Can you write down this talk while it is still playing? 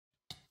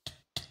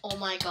Oh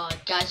my god,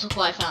 guys, look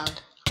what I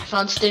found. I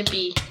found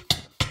Stimpy,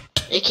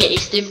 aka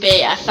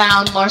Stimpy. I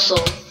found Marcel.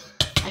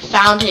 I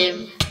found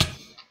him.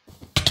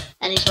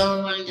 And he's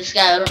running this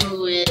guy. I don't know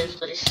who he is,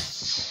 but he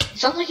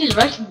sounds like he's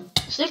wrecking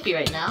Stimpy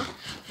right now.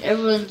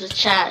 Everyone in the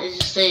chat is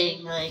just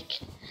saying, like,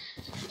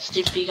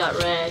 Stimpy got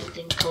wrecked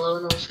and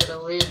Colonel's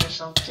gonna win or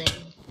something.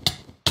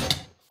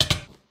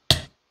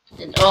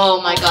 And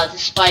oh my god,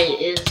 this fight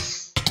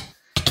is...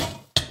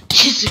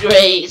 it's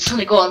great. It's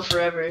gonna go on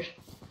forever.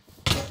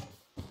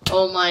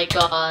 Oh my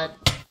god.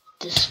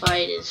 This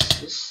fight is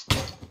just...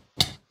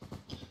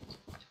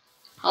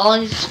 how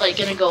long is this fight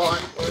gonna go on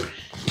for?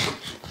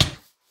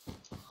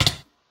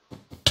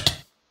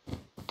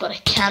 But I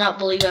cannot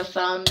believe I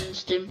found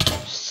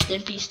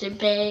Stimpy,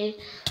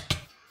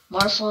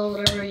 Marcel,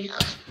 whatever you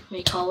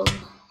may call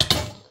him.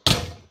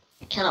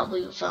 I cannot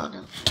believe I found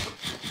him.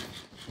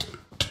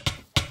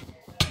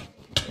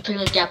 I'm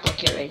playing with Gap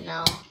Bucket right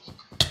now.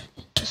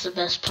 That's the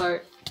best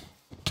part.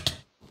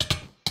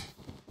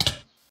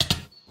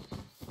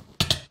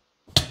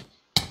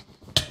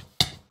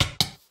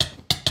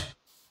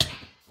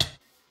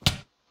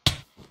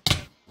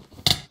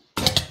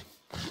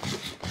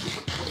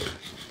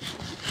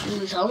 Ooh,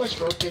 his helmet's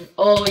broken.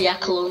 Oh yeah,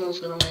 Colonel's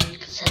gonna win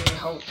because his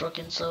helmet's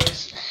broken, so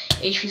his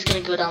HP's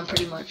gonna go down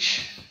pretty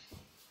much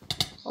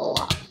a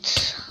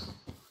lot.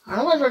 I don't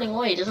know why he's running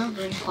away. He doesn't have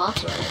any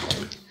pots or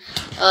anything.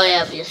 Oh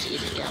yeah, but yes, he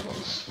eats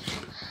gavels.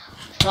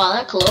 Wow,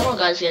 that Colonel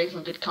guy's getting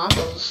some good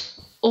combos.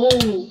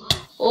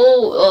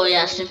 Oh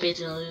yeah, Stimpy's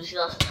gonna lose. He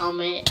lost his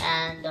helmet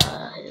and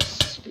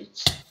his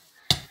boots.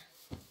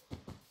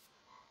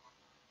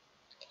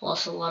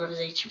 Lost a lot of his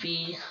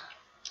HP.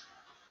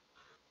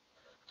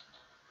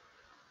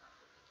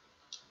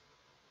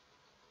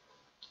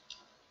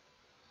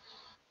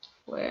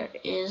 Where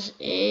is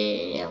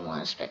a? I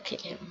want to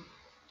spectate him.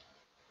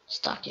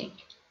 Stalking.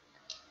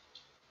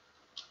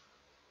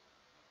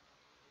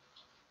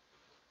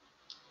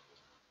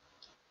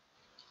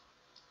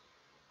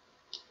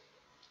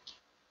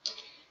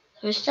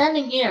 We're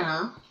standing here,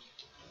 huh?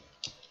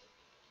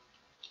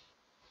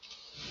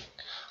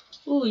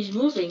 Ooh, he's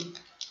moving.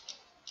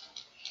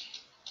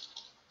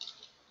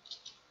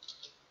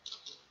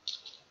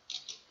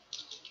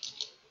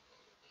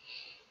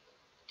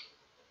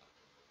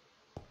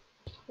 I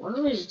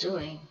wonder what he's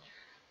doing.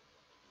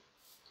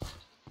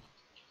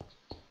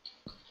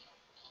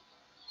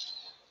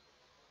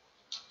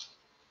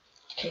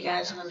 Okay,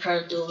 guys, I'm gonna try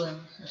to duel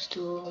him. Let's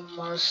duel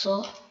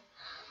Marcel.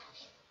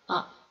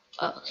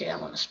 Okay, I'm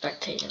gonna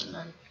spectate him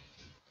then.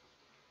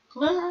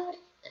 What?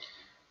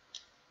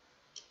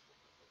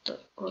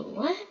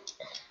 What?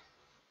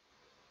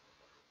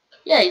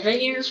 Yeah, he's right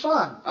here to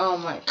spawn. Oh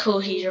my,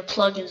 Kohi, your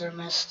plugins are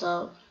messed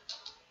up.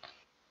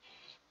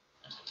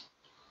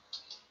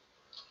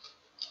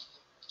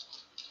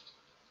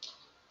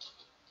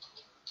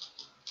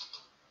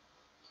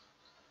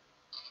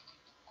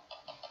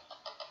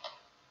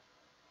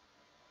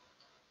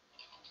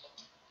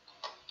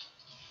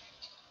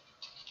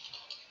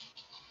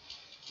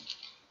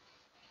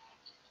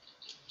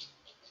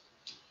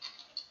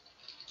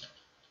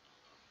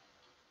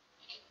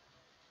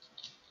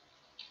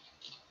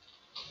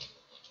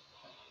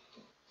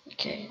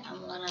 Okay, I'm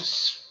gonna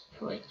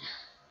wait.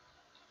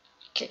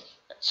 Okay,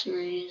 that's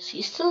where he is.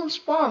 He's still in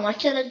spawn. Why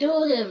can't I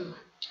duel him?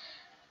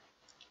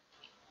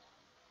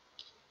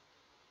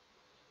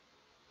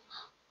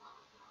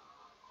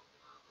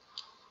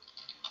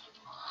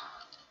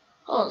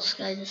 Oh, this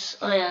guy just.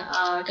 Oh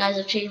yeah, guys,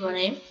 I've changed my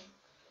name.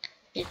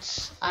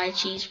 It's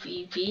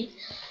Stimpypvp,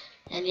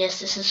 and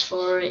yes, this is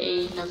for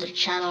another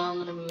channel I'm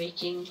gonna be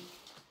making.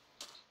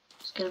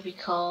 It's gonna be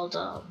called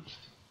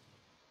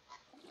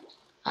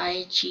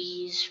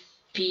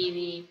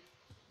PvP's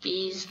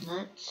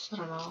nuts. I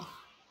don't know.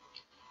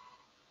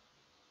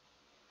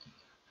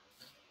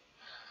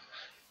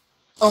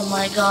 Oh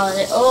my god!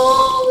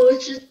 Oh,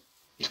 it's just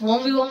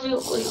 1v1v.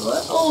 Wait,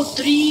 what? Oh,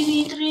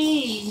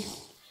 3v3.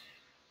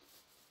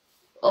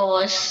 Oh,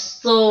 I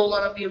so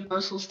wanna be a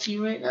Marcel's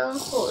team right now.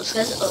 Oh, this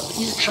guy's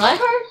he's a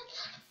tryhard.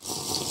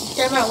 This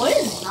guy might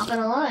win. Not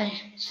gonna lie,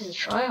 he's just a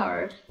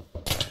tryhard.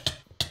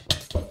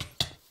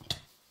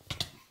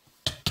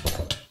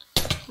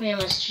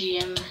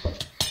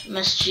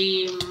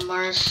 MSG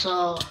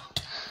Marcel.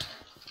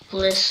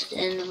 Please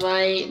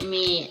invite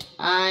me.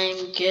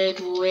 I'm good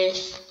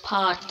with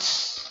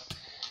pots.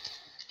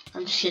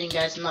 I'm just kidding,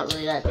 guys. I'm not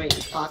really that great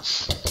with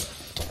pots.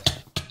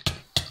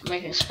 I'm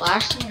making a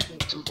splash and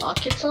making some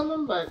buckets on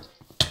them, but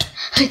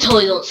I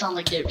totally don't sound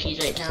like Dirt Peas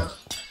right now.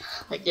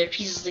 Like Dirt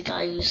Peas is the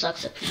guy who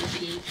sucks at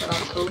PvP, but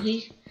on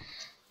Kohi,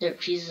 Dirt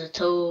Peas is a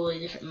totally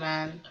different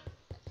man.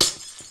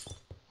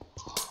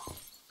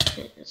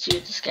 Okay, let's see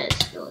what this guy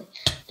is doing.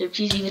 Dirt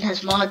Peas even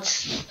has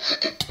mods.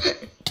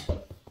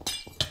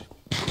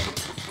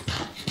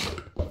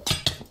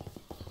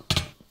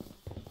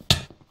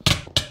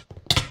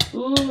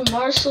 Ooh,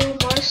 Marcel.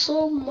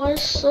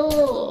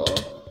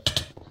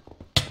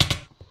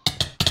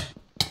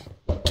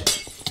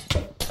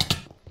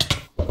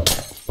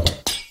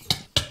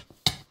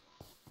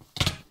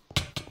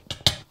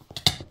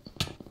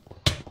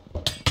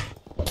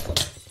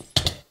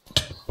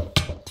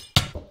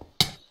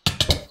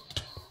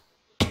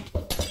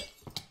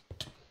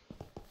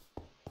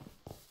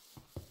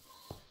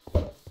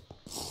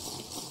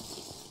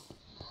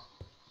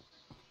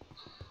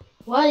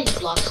 Why are these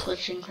blocks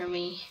glitching for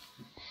me?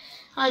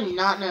 I do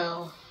not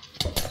know.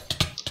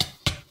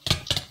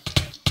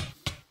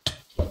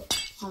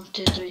 1,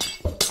 2, 3.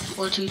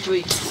 1, 2,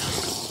 3.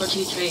 1,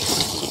 2, 3.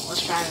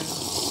 Let's try them.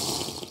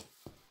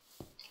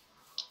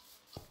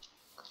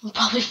 I'm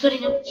probably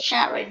putting up the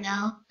chat right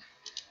now.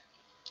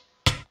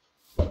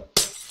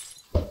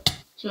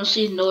 You'll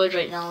see noise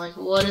right now, like,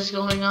 what is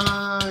going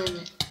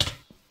on?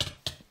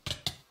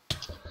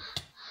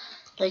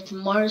 Like,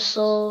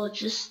 Marcel,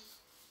 just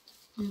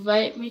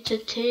invite me to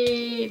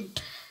team.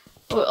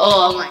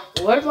 Oh, I'm like,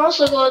 where'd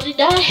Marcel go? Did he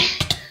die?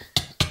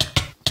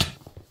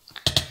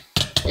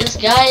 This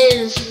guy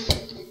is,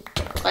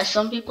 by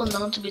some people,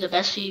 known to be the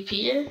best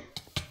PvPer.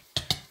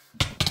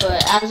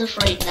 But as of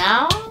right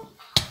now,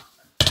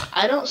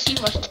 I don't see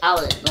much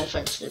talent. No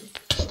offense to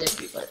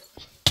Stimpy, but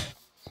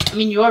I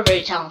mean, you are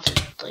very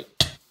talented. Like,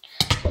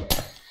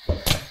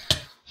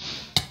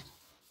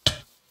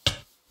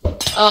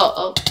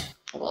 oh,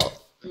 well,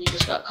 you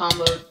just got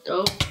comboed.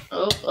 Oh.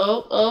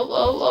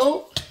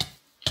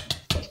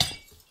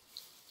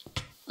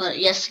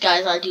 Yes,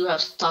 guys, I do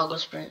have toggle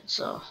sprint,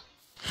 so.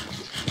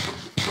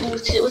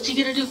 What's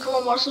he gonna do? Come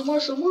on, Marcel.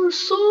 Ooh,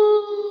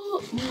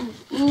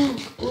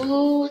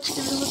 what's he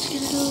gonna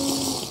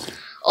do?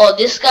 Oh,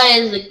 this guy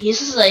is like,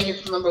 this is like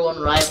his #1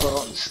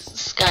 rival.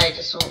 This guy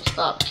just won't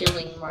stop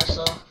killing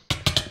Marcel.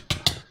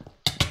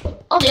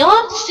 Oh, they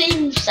all have the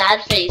same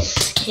sad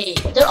face. Okay,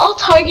 they're all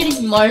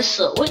targeting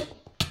Marcel. Wait,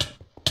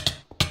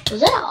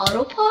 was that an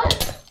autopod?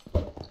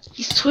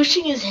 He's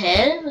twitching his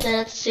head, but then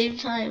at the same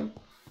time.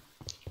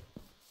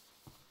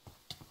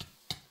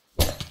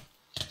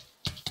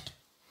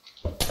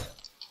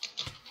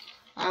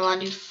 I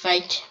want to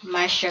fight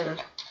Marcel.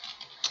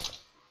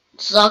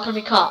 This is all gonna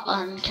be caught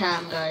on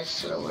cam, guys,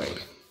 so don't worry.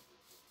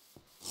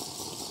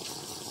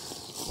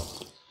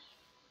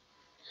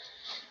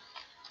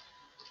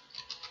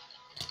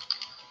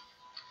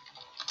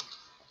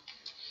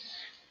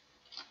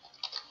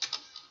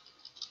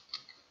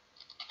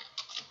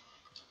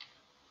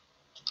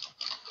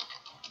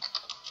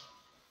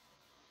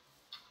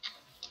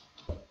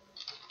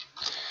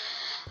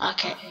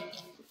 Okay.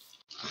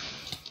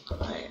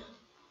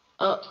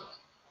 Oh.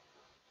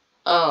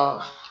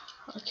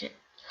 Okay.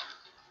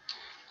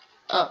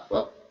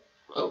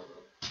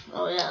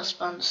 Oh yeah, I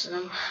spawned this in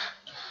him.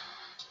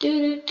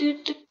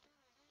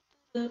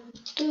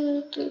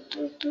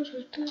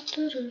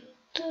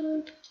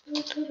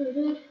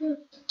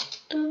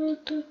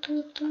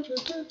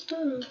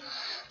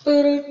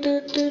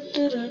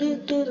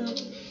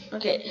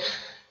 Okay.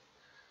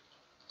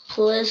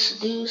 Plus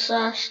do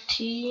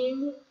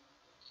 /team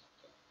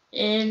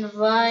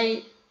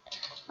invite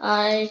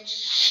I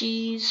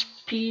cheese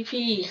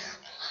PP.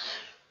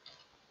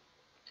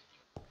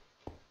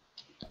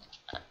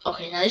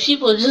 Okay, now these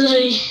people just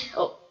literally.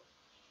 Oh,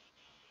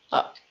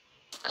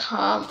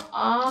 come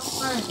on.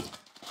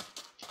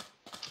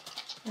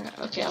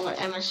 Okay, I'm an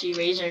MSG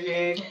Razor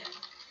nerd.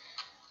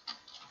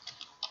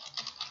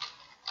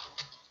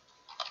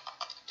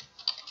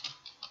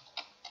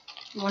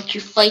 I want to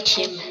fight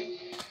him.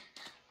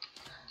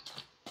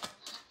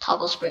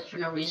 Toggle sprint for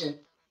no reason.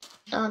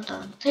 Dun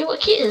dun. Hey, what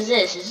kit is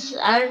this? Is this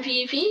Iron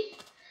PvP?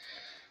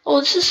 Oh,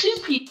 this is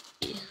Super.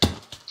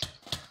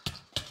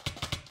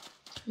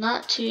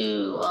 Not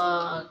too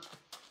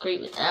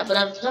great with that, but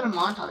I've done a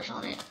montage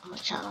on it on my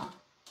channel.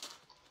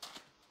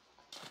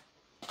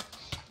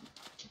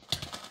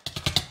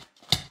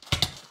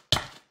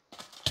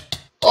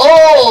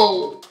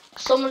 Oh!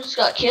 Someone just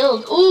got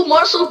killed. Ooh,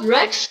 Marcel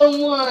wrecked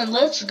someone.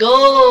 Let's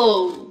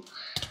go.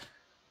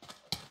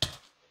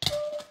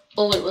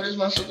 Oh wait, what is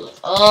Marcel doing?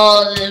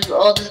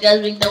 Oh, this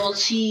guy's being double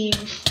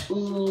teamed.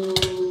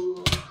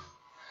 Ooh.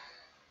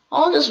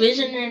 Oh, this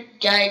Visioner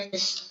guy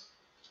just.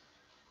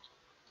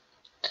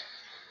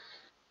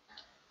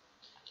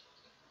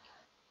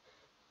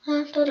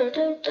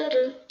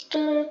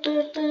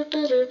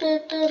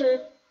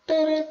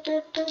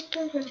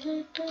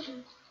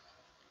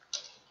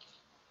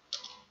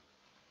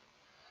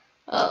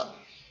 Oh,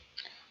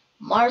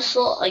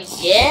 Marcel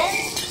again?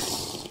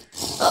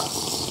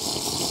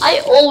 Oh,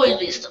 I always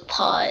lose the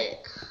pot.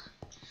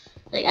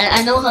 Like,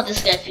 I know how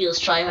this guy feels,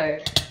 try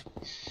hard.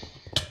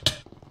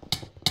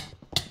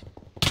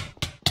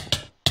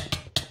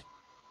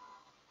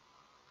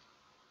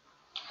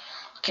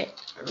 Okay,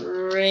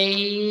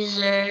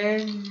 Razor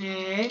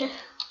Nerd.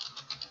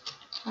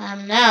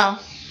 Now.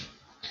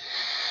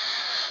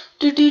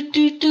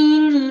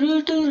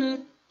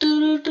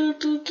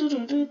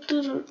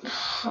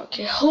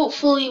 Okay,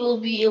 hopefully we'll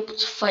be able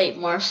to fight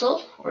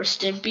Marcel or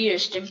Stimpy or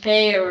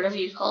Stimpy or whatever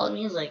you call him.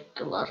 He has like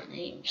a lot of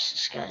names,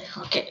 this guy.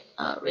 Okay,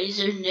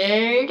 Razor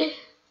Nerd.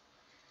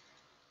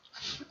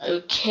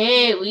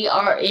 Okay, we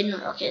are in.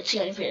 Okay, let's see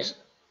how many players.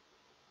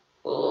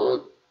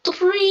 Oh,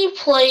 3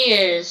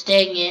 players.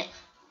 Dang it.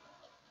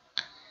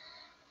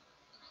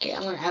 Okay,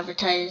 I'm gonna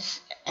advertise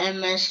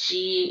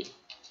MSG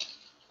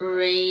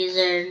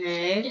Razor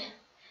Nerd.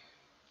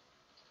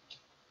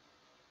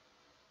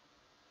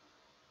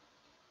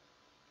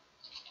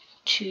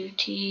 To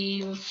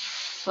team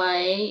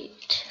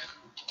fight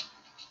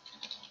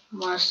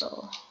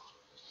Marcel.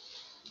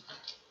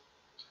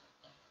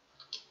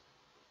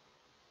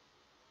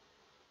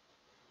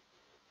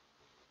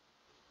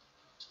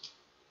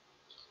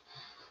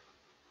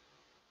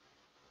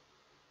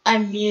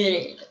 I'm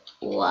muted.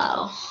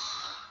 Wow.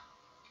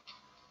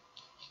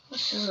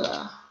 This is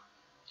oh,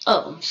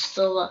 I'm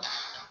still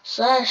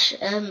slash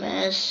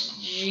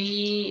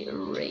MSG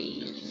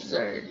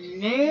Razor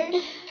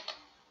Nerd.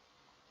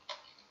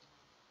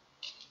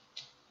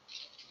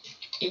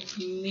 It's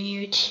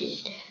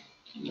muted.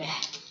 Meh.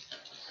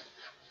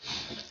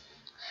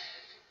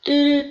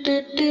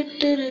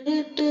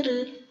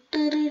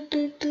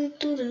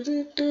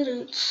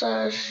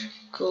 Slash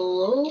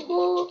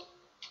global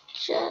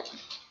chat.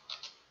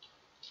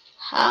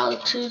 How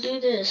to do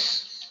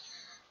this?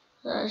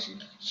 Slash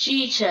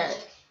G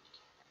chat.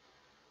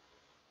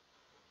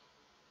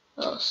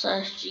 Oh,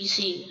 slash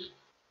GC.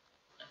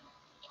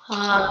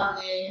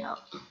 Hi.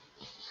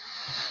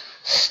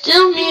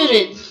 Still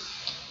muted.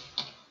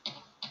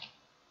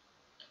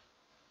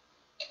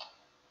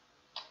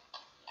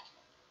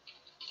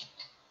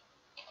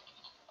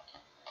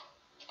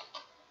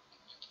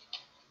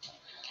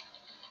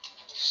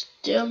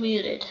 Still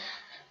muted.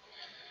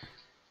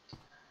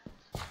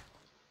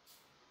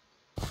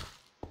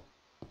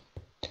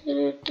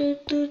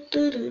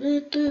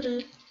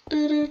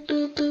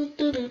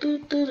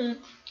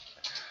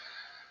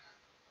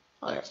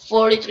 Alright,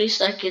 43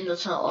 seconds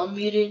until I'm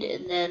muted,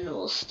 and then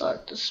we'll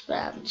start the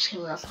spam. I'm just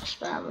kidding, we're not gonna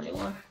spam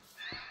anymore.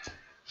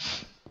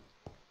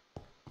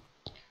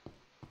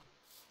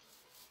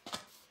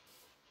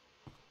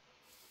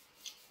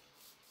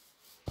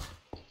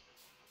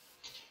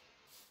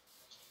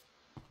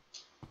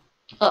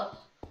 Oh.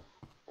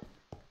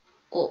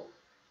 Oh.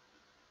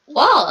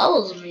 Wow, that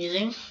was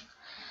amazing.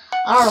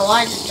 I don't know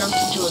why I just jumped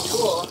into a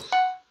duel.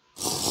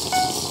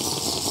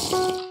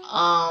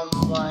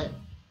 But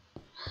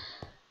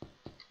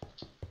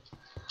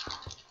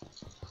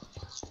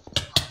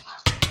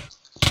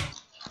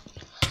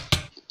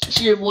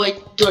it's your boy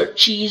Dirt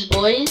Cheese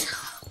Boy.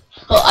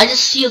 Oh, I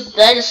just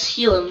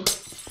heal him.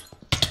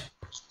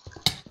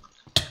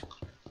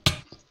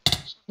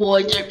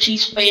 Boy Dirt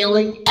Cheese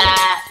failing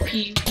at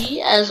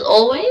PvP as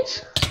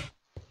always.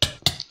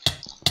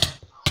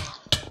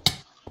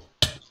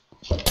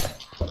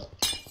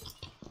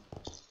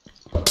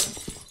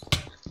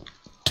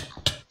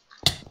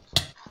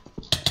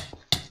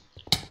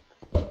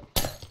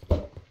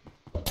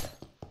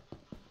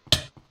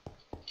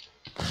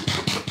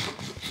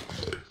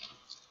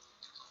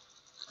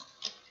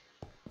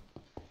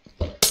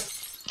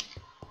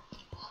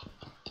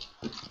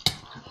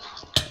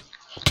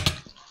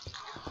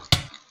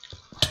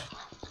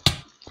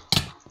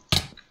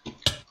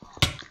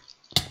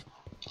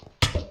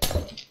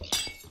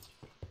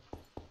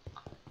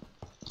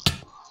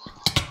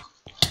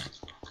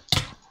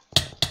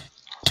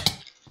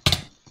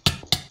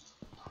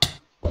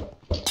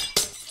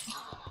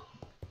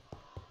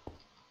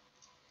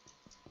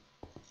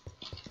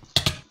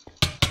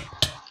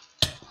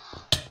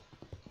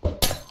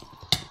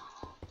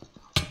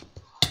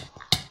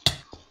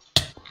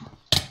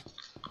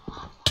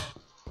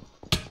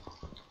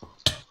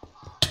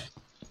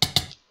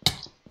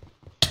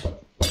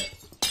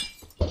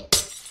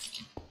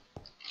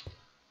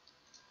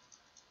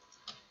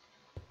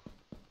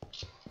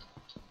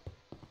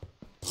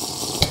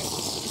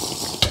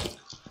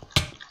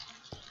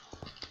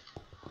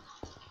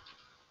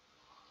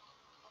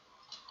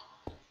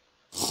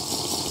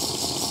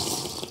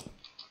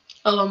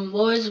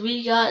 Boys,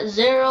 we got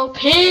 0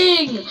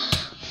 ping.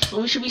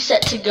 So we should be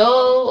set to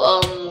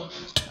go.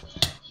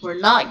 We're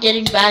not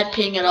getting bad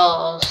ping at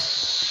all.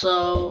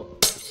 So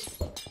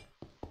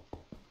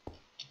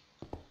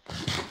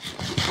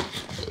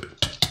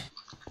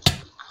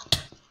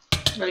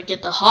gotta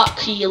get the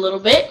hotkey a little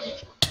bit.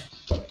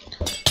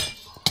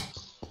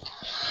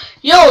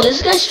 Yo,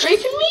 this guy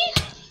strafing me?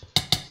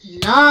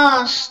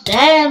 Nah,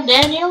 damn,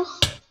 Daniel.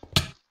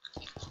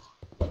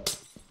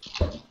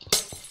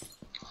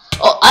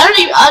 Oh,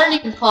 I don't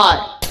even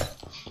pot.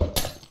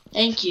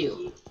 Thank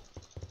you.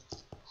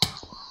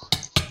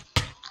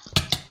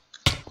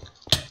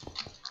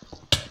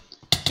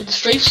 Get the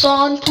strafes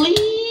on, please.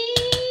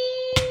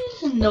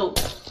 No.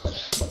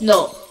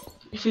 No.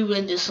 If we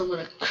win this, I'm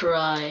gonna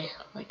cry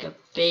like a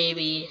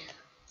baby.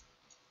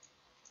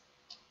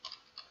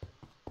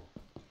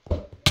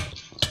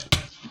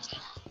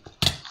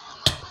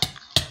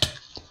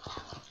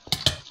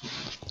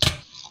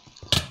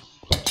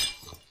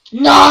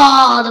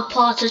 No, the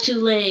pots are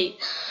too late.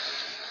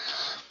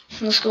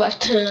 Let's go back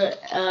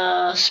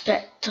to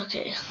spec.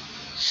 Okay,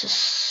 let's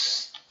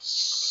just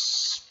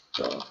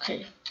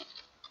okay.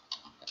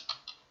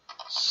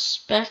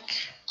 Spec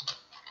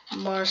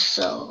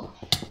Marcel.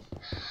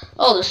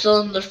 Oh, they're still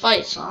in their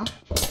fights, huh?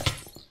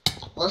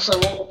 Unless I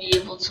won't be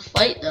able to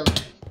fight them.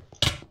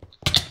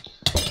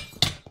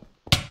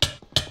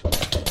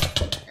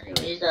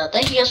 Anyways,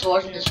 thank you guys for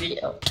watching this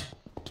video.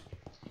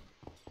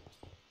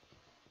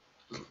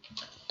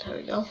 There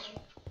we go.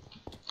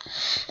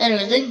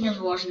 Anyways, thank you guys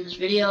for watching this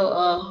video.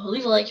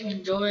 Leave a like if you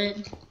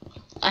enjoyed.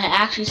 I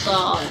actually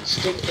saw on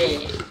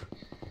Stimpy,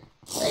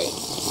 like,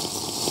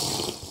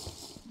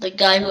 the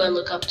guy who I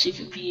look up to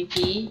for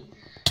PvP.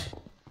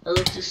 I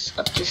looked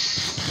up to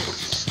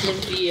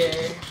Stimpy or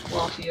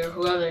Waffy or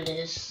whoever it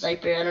is,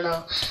 Zyper, I don't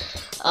know.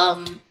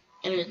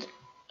 Anyways,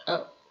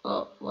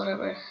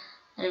 whatever.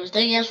 Anyways,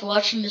 thank you guys for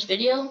watching this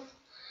video.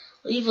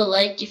 Leave a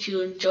like if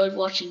you enjoyed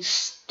watching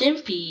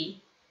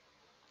Stimpy,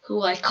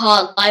 who I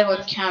caught live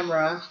on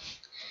camera.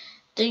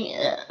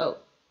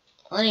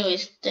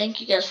 Anyways, thank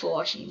you guys for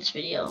watching this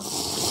video.